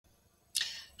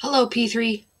Hello,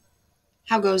 P3.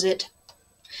 How goes it?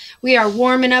 We are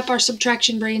warming up our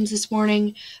subtraction brains this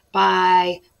morning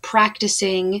by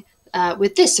practicing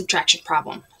with this subtraction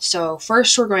problem. So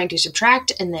first we're going to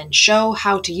subtract and then show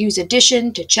how to use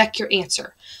addition to check your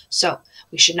answer. So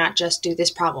we should not just do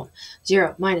this problem.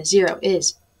 0 minus 0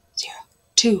 is 0.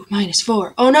 2 minus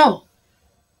 4. Oh no!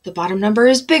 The bottom number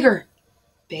is bigger.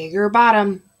 Bigger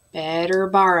bottom. Better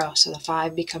borrow. So the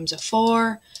 5 becomes a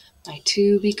 4. My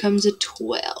 2 becomes a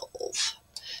 12.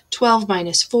 12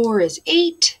 minus 4 is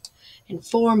 8. And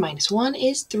 4 minus 1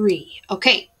 is 3.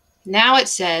 Okay, now it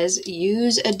says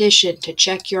use addition to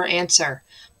check your answer.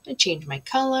 I'm going to change my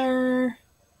color.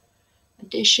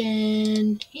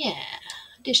 Addition. Yeah,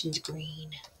 addition's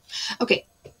green. Okay,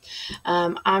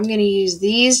 I'm going to use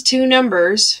these two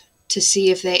numbers to see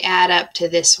if they add up to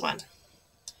this one.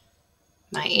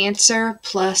 My answer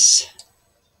plus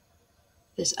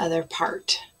this other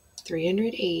part.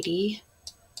 380,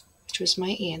 which was my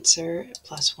answer,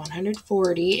 plus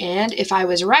 140. And if I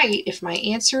was right, if my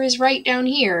answer is right down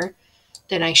here,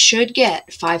 then I should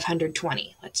get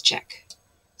 520. Let's check.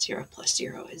 0 plus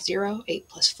 0 is 0. 8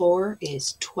 plus 4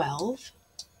 is 12.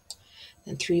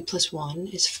 Then 3 plus 1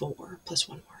 is 4. Plus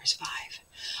 1 more is 5.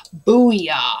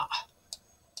 Booyah!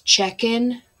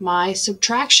 Checking my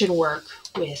subtraction work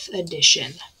with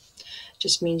addition.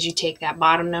 Just means you take that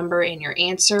bottom number in your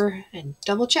answer and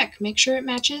double check. Make sure it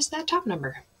matches that top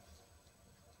number.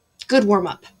 Good warm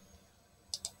up.